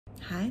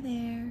Hi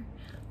there,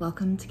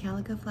 welcome to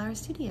Calico Flower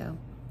Studio.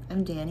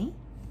 I'm Dani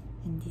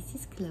and this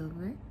is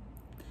Clover,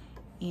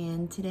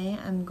 and today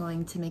I'm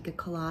going to make a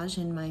collage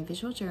in my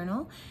visual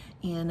journal,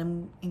 and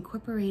I'm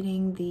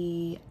incorporating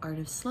the art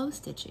of slow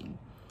stitching.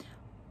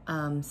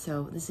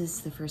 So this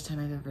is the first time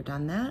I've ever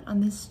done that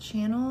on this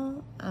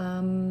channel,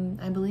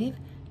 I believe,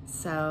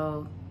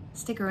 so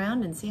stick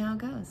around and see how it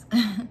goes.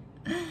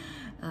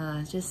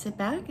 Just sit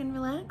back and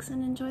relax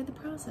and enjoy the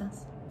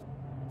process.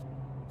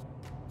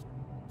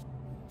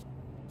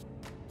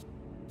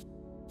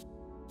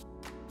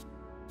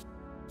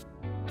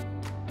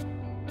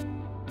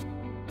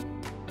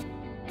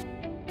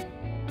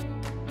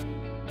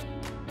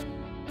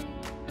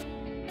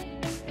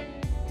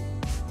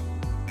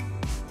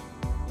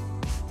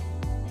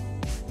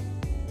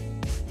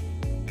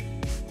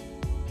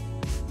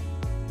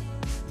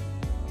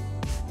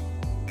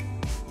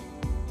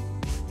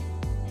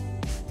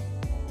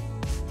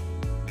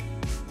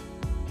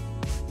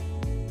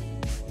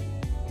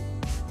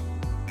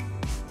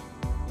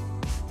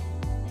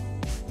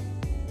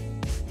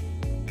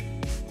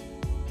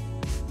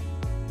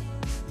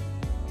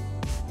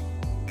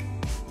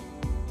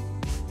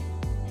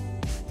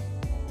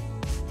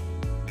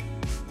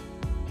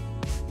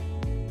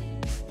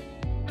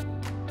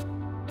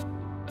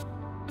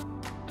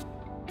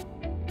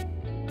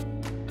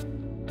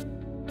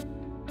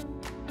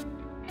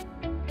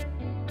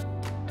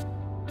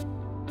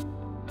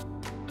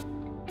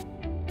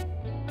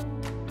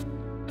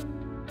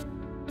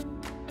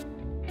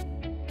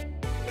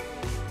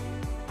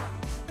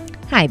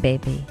 Hi,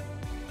 baby.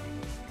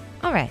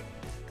 All right,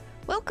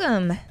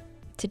 welcome.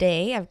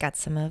 Today I've got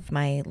some of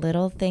my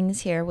little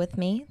things here with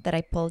me that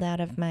I pulled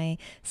out of my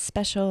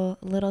special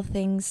little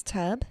things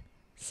tub.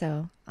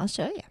 So I'll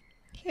show you.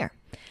 Here,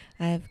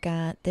 I've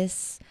got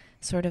this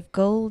sort of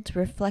gold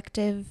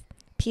reflective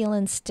peel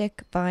and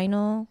stick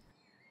vinyl.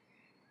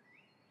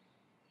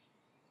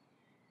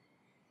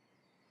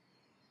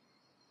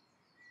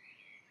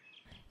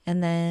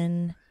 And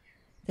then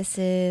this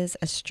is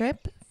a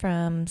strip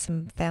from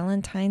some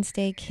Valentine's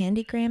Day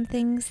candygram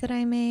things that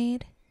I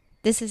made.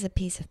 This is a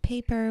piece of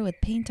paper with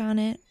paint on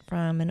it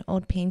from an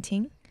old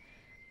painting.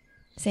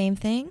 Same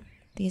thing.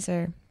 These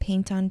are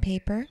paint on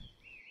paper.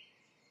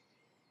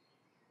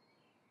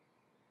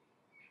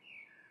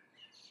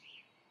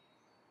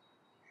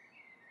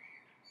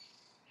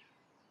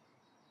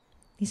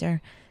 These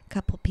are a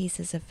couple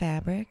pieces of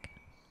fabric.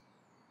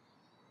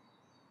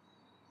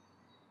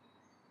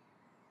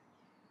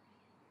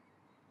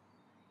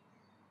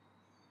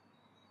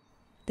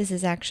 This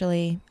is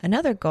actually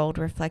another gold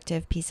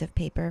reflective piece of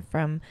paper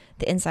from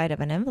the inside of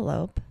an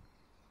envelope.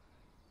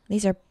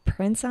 These are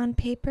prints on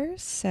paper,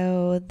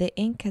 so the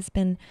ink has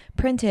been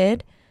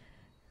printed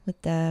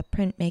with the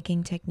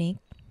printmaking technique.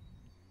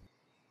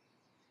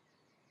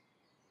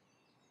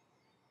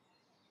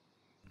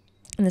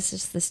 And this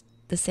is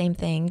the same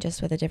thing,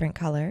 just with a different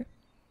color.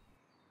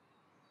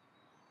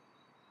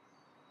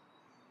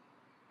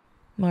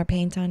 More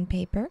paint on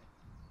paper.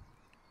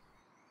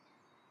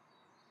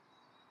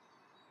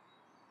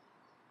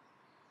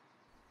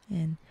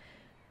 And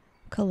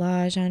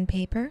collage on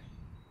paper,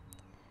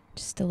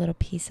 just a little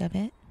piece of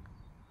it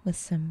with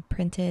some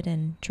printed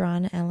and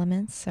drawn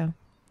elements. So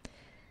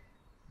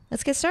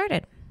let's get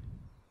started.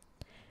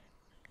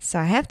 So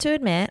I have to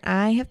admit,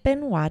 I have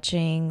been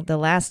watching The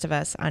Last of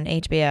Us on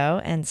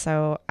HBO, and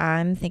so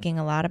I'm thinking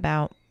a lot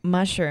about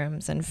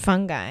mushrooms and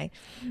fungi.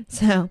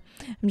 So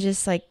I'm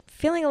just like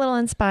feeling a little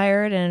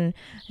inspired and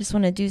just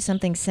want to do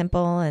something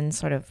simple and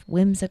sort of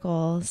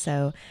whimsical.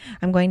 So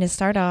I'm going to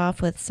start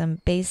off with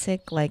some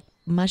basic like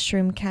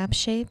mushroom cap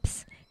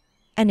shapes.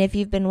 And if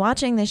you've been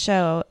watching the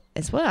show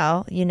as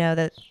well, you know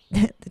that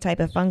the type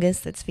of fungus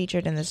that's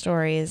featured in the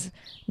story is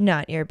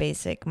not your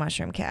basic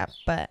mushroom cap,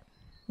 but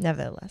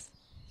nevertheless.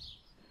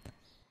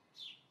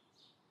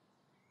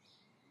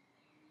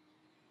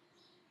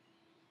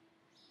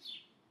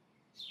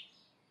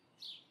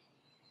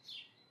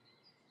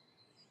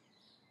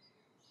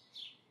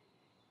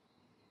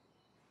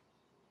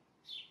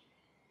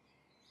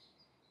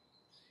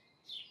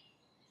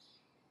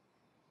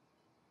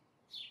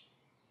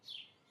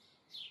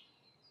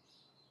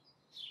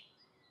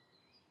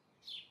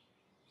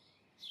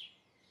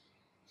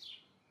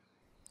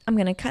 I'm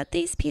going to cut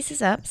these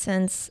pieces up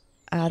since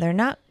they're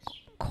not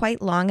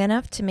quite long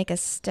enough to make a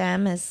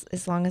stem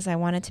as long as I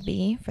want it to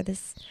be for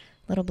this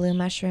little blue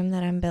mushroom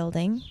that I'm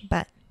building,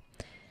 but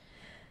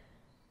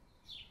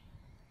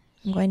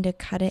I'm going to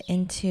cut it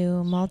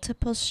into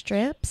multiple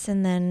strips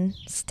and then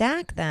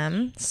stack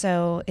them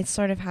so it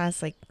sort of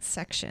has like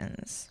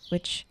sections,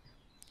 which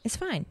is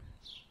fine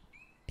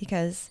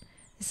because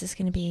this is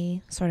going to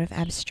be sort of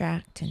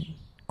abstract and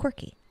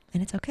quirky,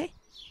 and it's okay.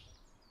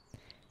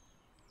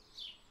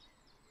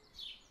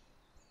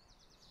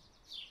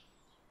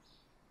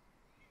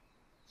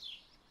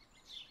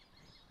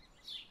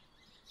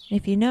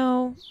 If you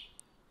know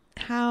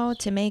how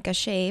to make a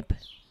shape,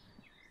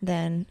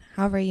 then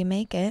however you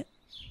make it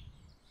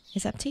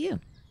is up to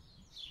you.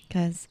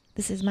 Because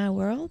this is my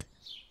world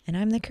and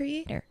I'm the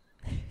creator.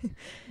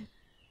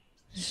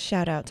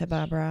 Shout out to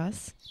Bob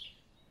Ross.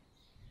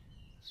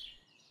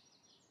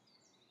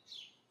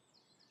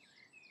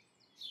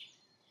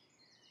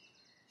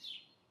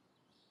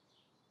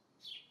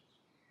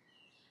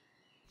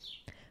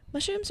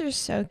 Mushrooms are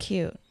so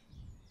cute.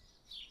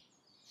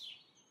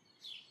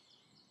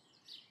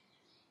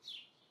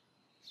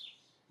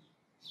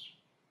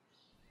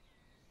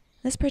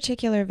 This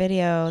particular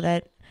video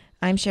that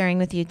I'm sharing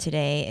with you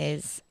today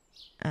is,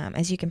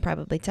 as you can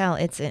probably tell,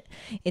 it's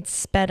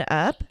sped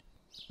up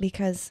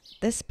because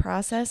this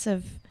process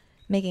of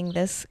making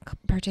this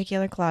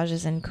particular collage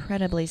is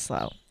incredibly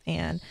slow.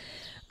 And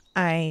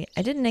I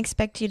didn't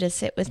expect you to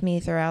sit with me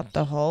throughout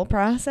the whole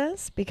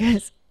process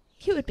because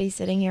you would be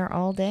sitting here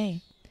all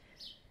day.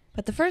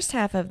 But the first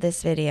half of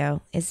this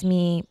video is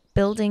me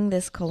building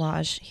this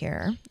collage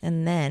here,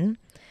 and then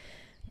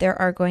there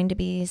are going to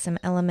be some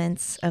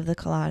elements of the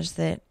collage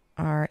that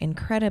are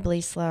incredibly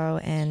slow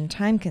and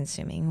time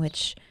consuming,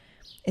 which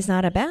is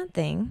not a bad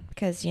thing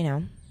because, you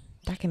know,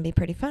 that can be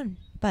pretty fun,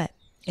 but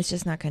it's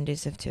just not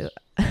conducive to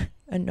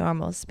a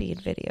normal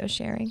speed video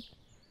sharing.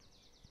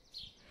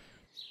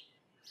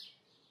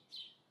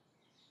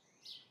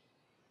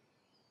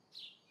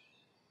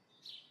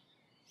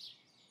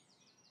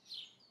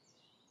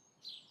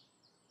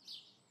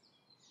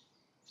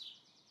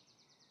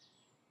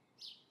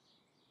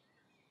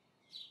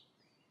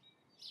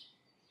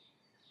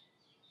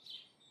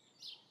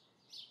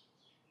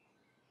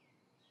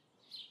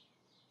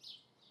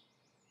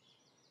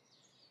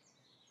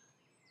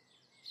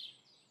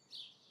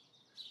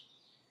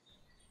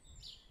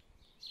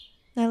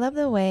 I love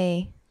the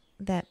way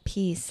that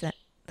piece, the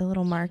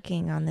little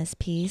marking on this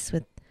piece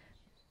with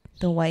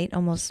the white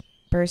almost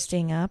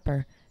bursting up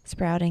or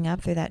sprouting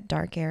up through that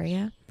dark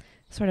area,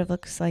 sort of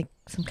looks like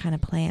some kind of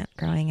plant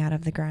growing out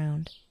of the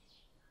ground.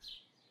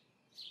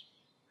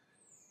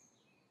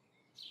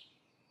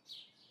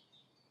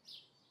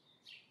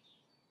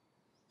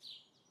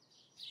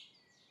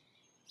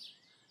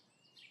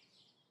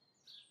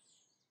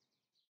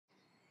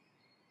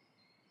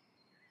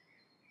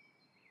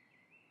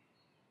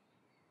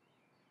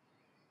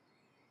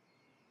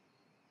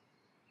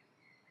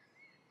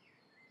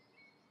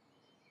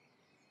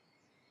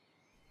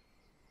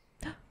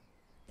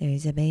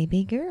 There's a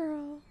baby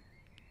girl.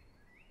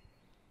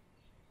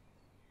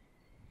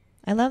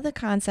 I love the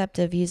concept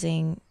of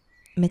using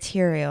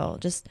material,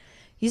 just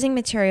using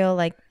material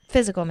like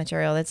physical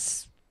material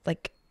that's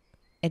like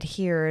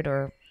adhered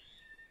or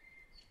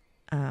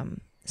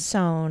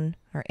sewn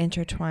or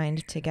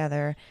intertwined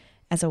together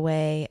as a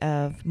way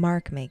of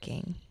mark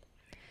making.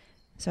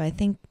 So I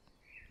think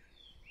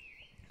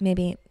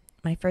maybe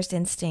my first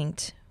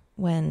instinct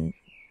when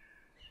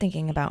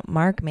thinking about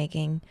mark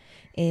making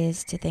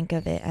is to think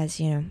of it as,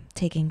 you know,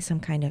 taking some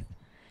kind of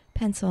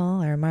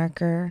pencil or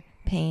marker,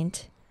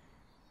 paint,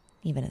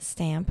 even a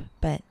stamp,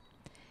 but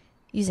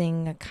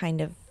using a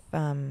kind of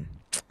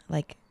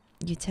like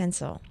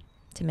utensil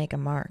to make a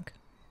mark.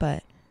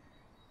 But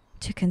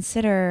to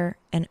consider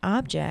an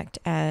object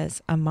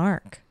as a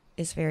mark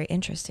is very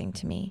interesting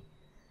to me.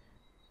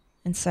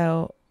 And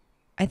so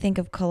I think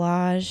of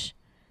collage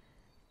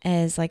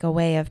as like a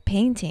way of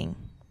painting,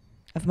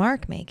 of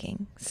mark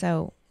making.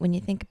 So when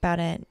you think about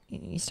it,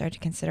 you start to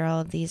consider all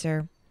of these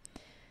are,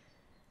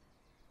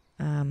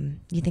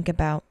 you think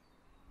about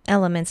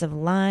elements of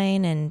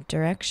line and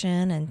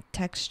direction and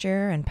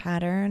texture and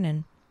pattern,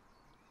 and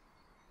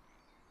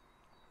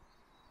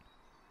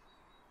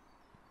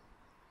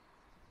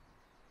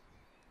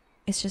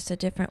it's just a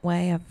different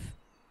way of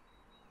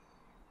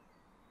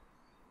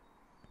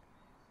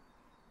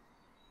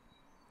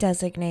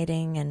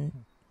designating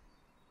and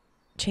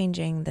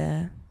changing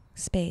the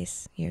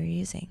space you're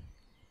using.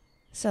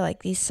 So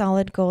like these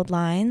solid gold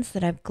lines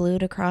that I've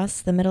glued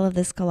across the middle of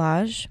this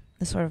collage,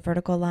 the sort of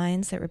vertical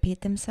lines that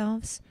repeat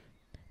themselves,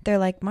 they're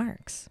like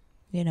marks.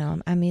 You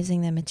know, I'm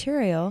using the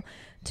material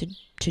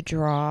to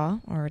draw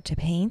or to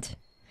paint.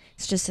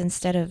 It's just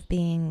instead of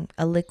being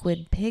a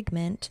liquid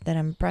pigment that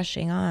I'm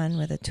brushing on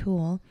with a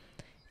tool,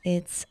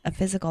 it's a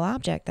physical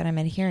object that I'm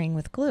adhering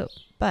with glue.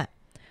 But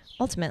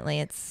ultimately,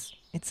 it's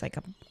like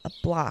a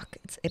block.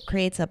 It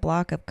creates a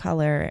block of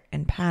color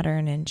and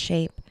pattern and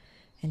shape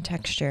and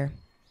texture.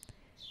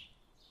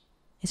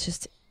 It's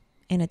just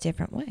in a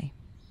different way.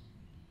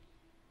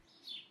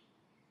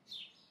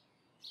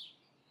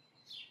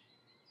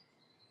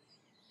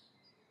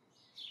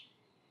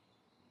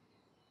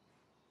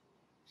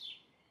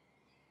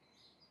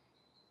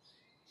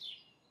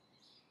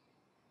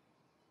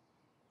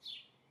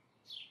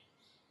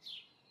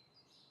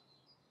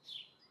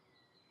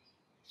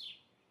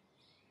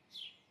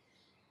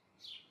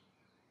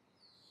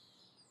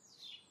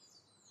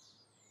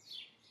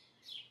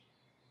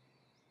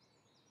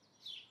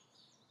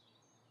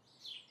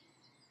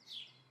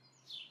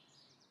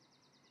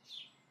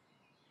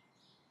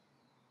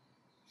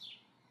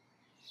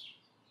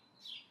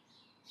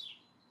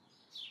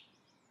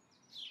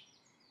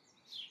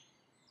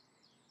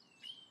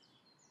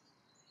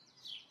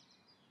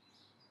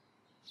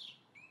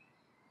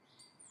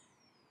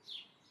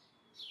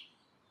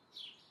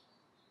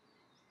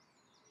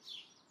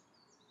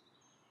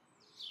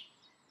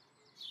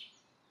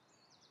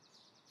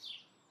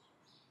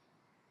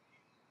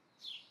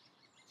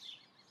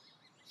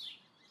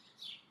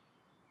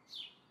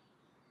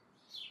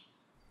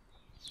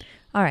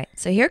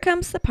 So here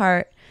comes the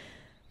part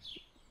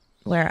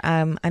where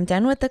I'm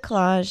done with the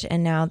collage,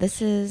 and now this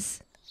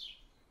is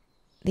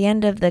the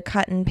end of the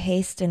cut and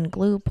paste and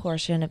glue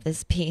portion of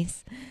this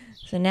piece.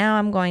 So now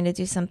I'm going to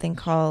do something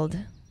called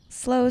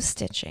slow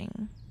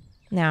stitching.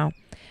 Now,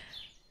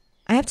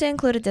 I have to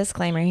include a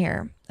disclaimer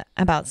here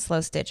about slow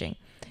stitching.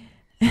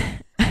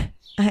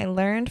 I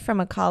learned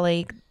from a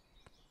colleague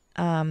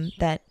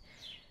that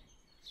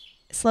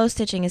slow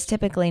stitching is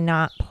typically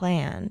not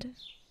planned.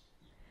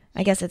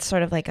 I guess it's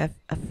sort of like a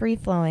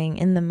free-flowing,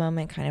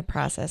 in-the-moment kind of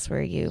process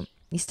where you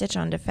stitch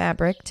onto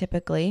fabric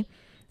typically,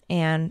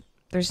 and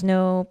there's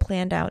no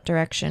planned out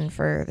direction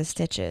for the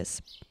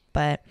stitches.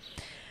 But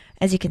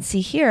as you can see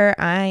here,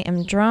 I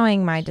am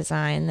drawing my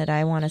design that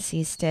I want to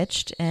see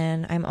stitched,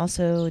 and I'm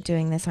also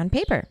doing this on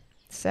paper.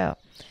 So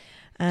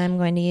I'm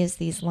going to use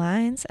these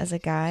lines as a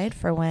guide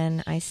for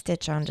when I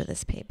stitch onto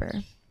this paper.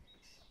 And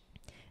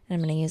I'm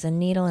going to use a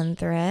needle and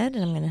thread,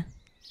 and I'm going to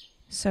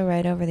sew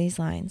right over these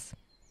lines.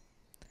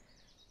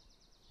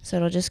 So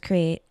it'll just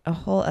create a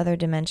whole other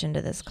dimension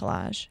to this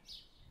collage.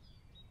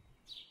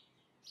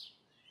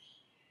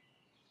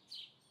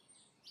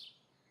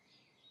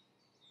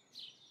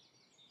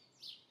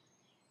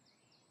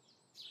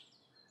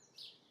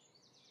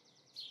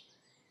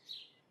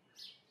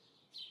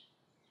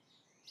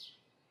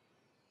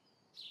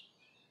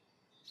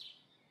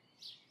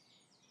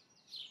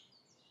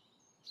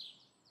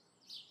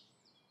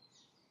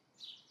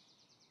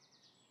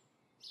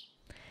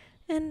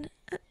 And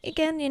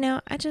again,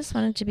 I just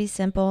want it to be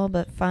simple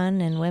but fun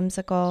and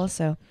whimsical.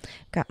 So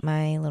got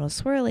my little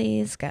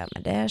swirlies, got my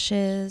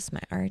dashes,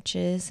 my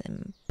arches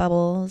and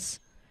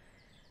bubbles.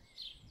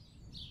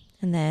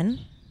 And then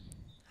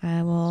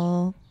I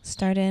will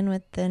start in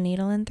with the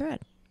needle and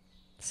thread.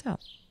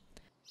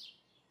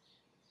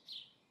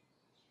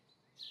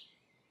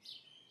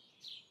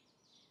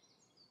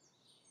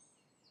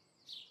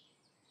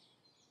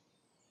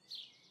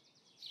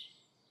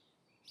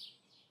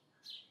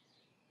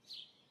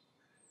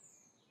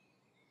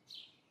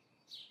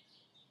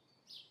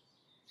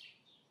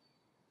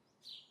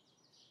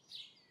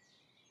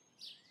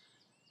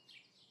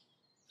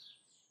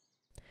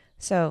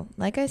 So,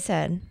 like I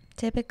said,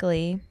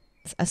 typically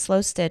a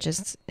slow stitch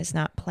is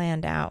not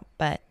planned out,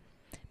 but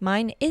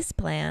mine is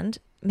planned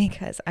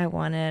because I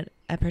wanted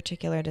a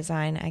particular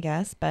design, I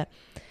guess. But,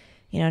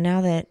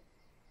 now that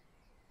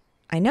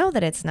I know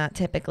that it's not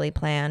typically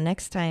planned,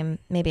 next time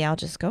maybe I'll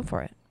just go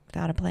for it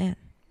without a plan.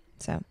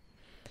 So,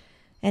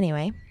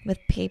 anyway, with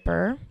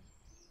paper,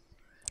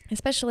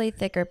 especially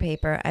thicker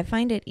paper, I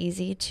find it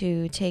easier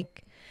to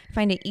take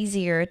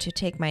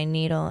my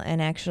needle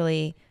and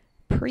actually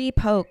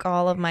pre-poke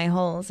all of my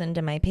holes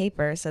into my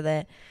paper so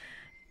that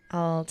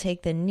I'll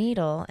take the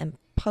needle and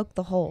poke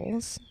the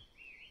holes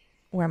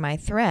where my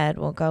thread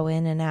will go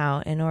in and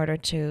out in order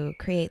to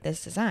create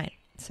this design.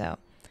 So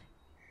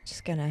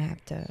just gonna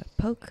have to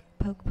poke,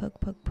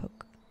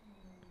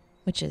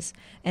 which is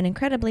an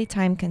incredibly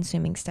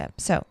time-consuming step.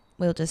 So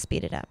we'll just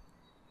speed it up.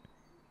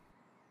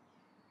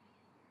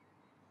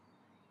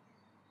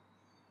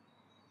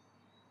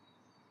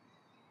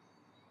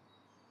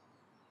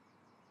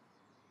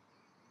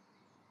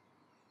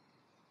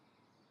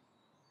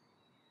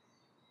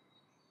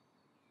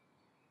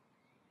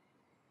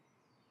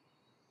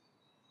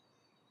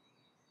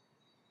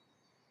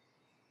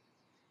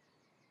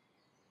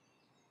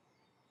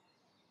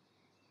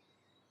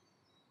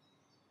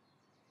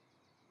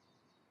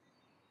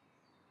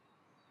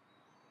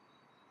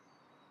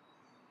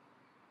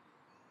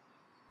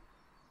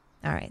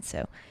 All right,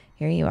 so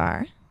here you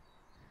are.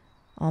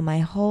 All my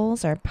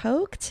holes are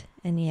poked,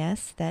 and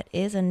yes, that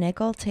is a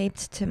nickel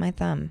taped to my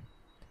thumb.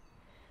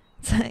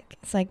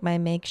 It's like my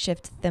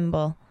makeshift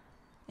thimble,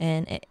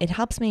 and it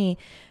helps me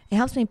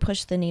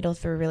push the needle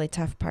through really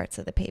tough parts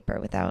of the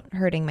paper without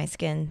hurting my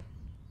skin.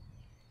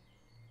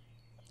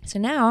 So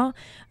now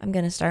I'm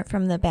going to start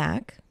from the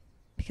back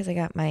because I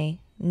got my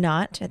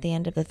knot at the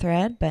end of the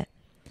thread,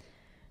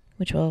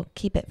 which will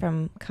keep it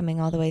from coming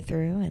all the way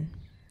through, and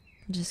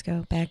just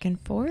go back and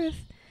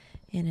forth,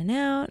 in and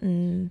out,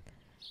 and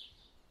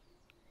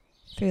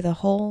through the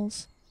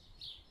holes.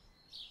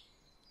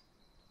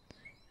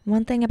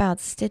 One thing about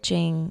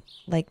stitching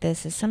like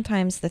this is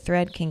sometimes the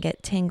thread can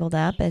get tangled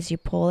up as you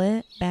pull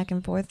it back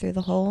and forth through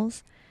the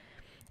holes.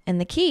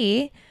 And the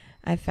key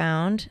I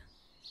found,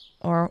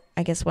 or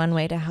I guess one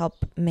way to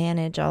help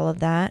manage all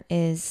of that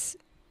is,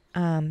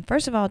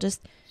 first of all,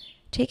 just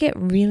take it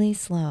really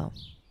slow.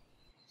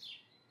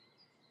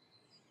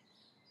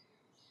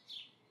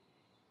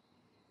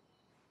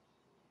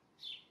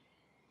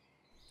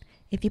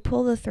 If you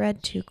pull the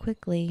thread too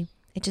quickly,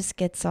 it just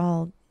gets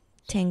all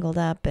tangled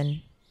up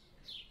and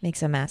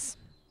makes a mess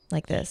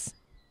like this.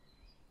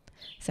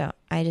 So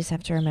I just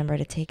have to remember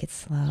to take it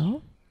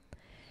slow.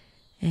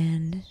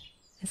 And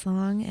as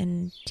long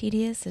and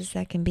tedious as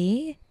that can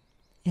be,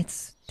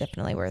 it's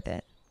definitely worth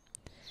it.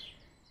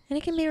 And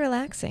it can be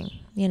relaxing,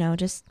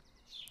 just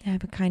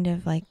have a kind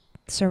of like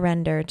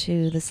surrender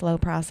to the slow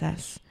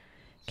process.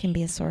 It can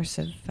be a source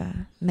of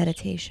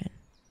meditation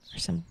or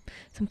some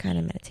kind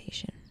of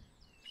meditation.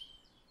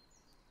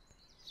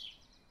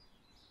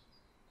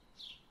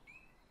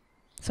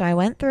 So I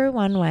went through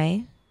one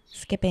way,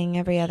 skipping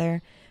every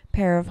other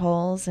pair of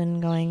holes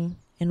and going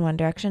in one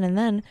direction. And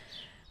then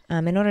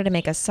in order to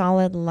make a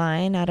solid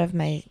line out of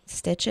my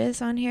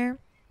stitches on here,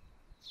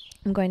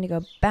 I'm going to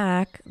go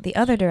back the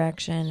other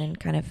direction and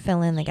kind of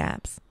fill in the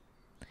gaps.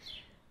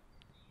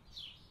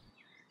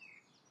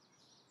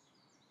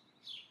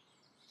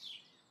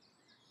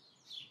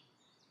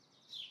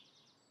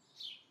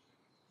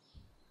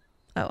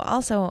 Oh,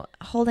 also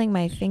holding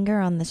my finger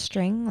on the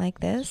string like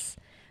this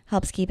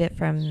helps keep it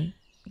from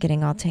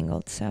getting all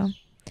tangled. So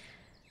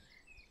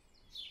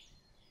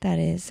that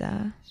is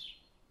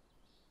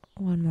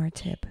one more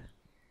tip.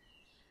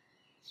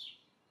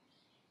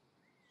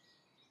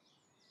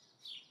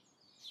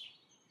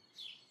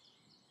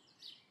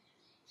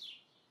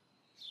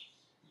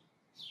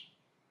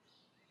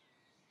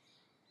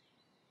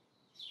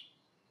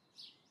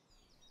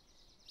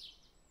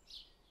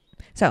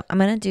 So I'm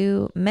going to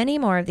do many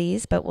more of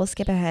these, but we'll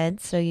skip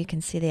ahead so you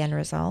can see the end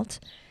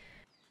result.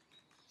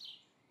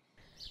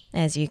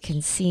 As you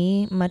can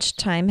see, much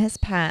time has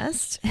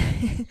passed.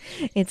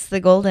 It's the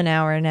golden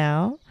hour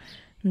now.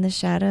 And the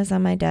shadows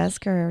on my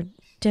desk are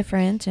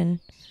different. And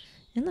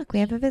look, we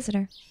have a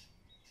visitor.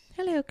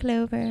 Hello,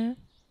 Clover.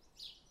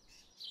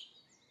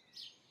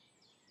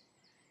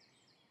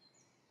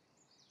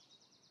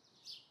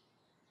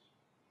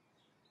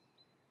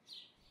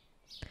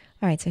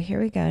 All right, so here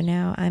we go.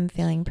 Now I'm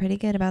feeling pretty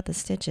good about the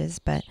stitches,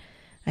 but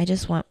I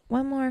just want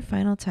one more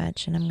final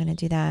touch, and I'm going to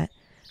do that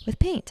with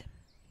paint.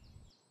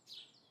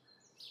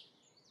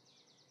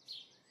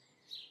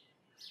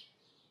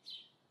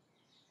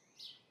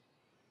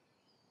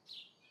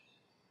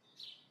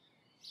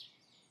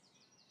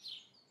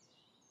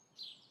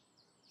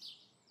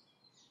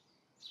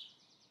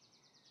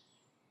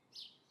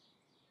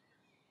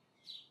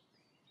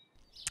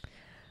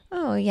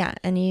 Oh, yeah,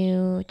 and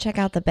you check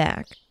out the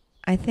back.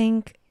 I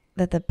think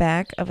that the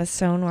back of a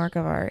sewn work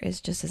of art is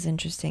just as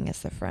interesting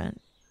as the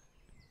front.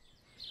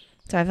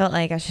 So I felt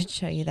like I should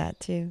show you that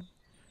too.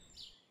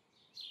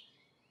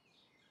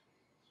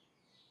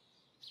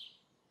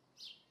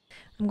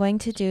 I'm going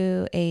to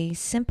do a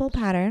simple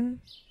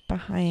pattern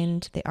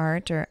behind the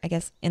art, or I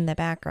guess in the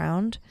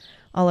background,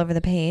 all over the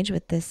page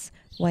with this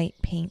white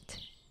paint.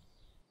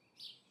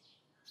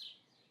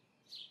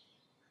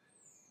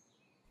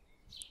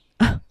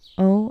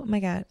 Oh my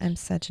God, I'm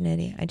such an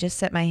idiot. I just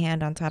set my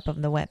hand on top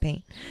of the wet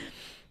paint.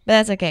 But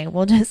that's okay.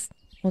 We'll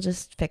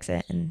just fix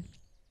it. And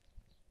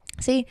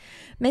see,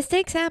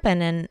 mistakes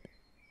happen, and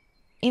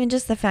even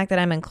just the fact that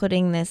I'm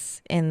including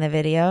this in the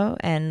video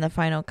and the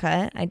final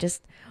cut, I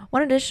just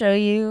wanted to show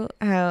you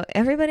how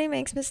everybody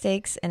makes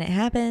mistakes and it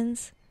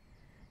happens.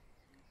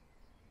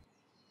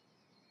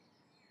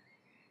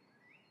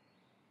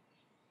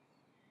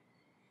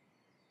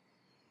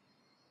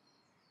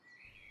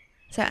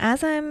 So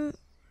as I'm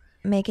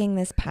making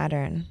this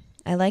pattern,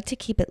 I like to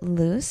keep it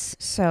loose,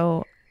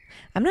 so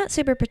I'm not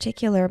super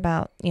particular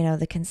about,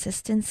 the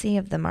consistency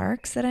of the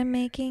marks that I'm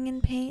making in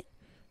paint.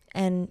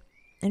 And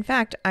in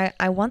fact,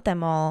 I want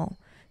them all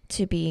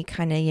to be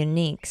kind of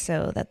unique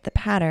so that the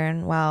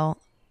pattern, while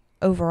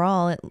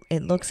overall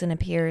it looks and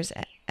appears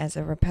as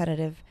a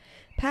repetitive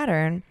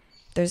pattern,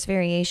 there's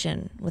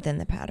variation within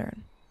the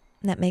pattern.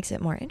 And that makes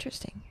it more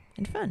interesting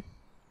and fun.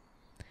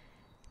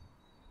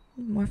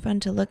 More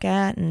fun to look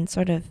at and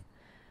sort of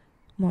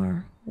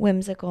more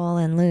whimsical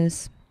and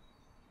loose.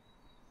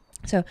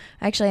 So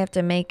I actually have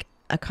to make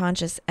a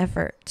conscious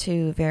effort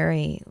to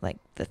vary like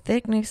the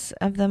thickness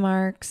of the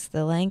marks,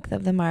 the length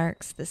of the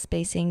marks, the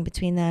spacing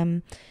between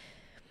them.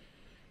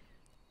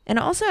 And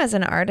also as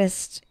an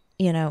artist,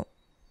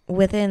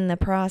 within the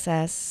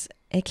process,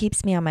 it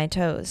keeps me on my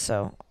toes.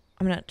 So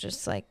I'm not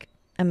just like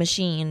a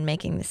machine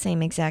making the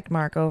same exact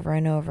mark over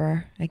and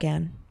over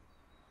again.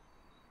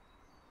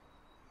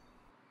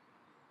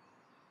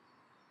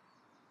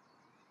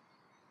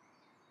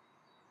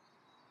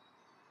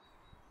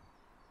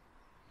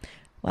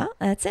 Well,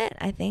 that's it.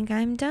 I think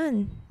I'm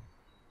done.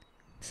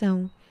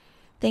 So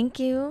thank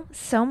you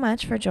so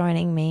much for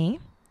joining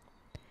me.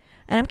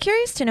 And I'm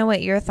curious to know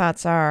what your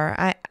thoughts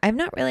are. I've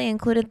not really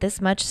included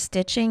this much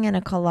stitching in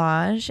a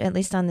collage, at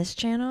least on this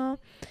channel.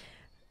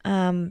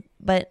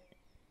 But,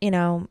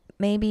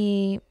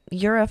 maybe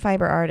you're a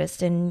fiber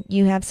artist and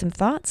you have some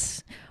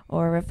thoughts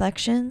or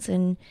reflections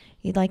and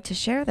you'd like to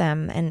share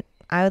them. And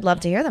I would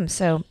love to hear them.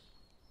 So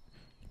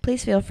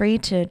please feel free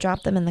to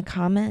drop them in the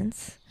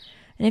comments.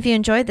 And if you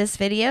enjoyed this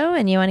video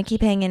and you want to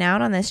keep hanging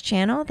out on this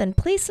channel, then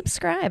please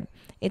subscribe.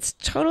 It's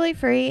totally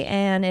free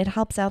and it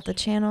helps out the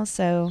channel,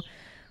 so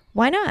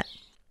why not?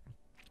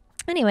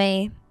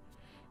 Anyway,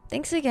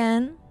 thanks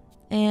again,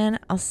 and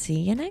I'll see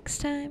you next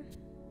time.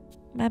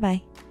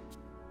 Bye-bye.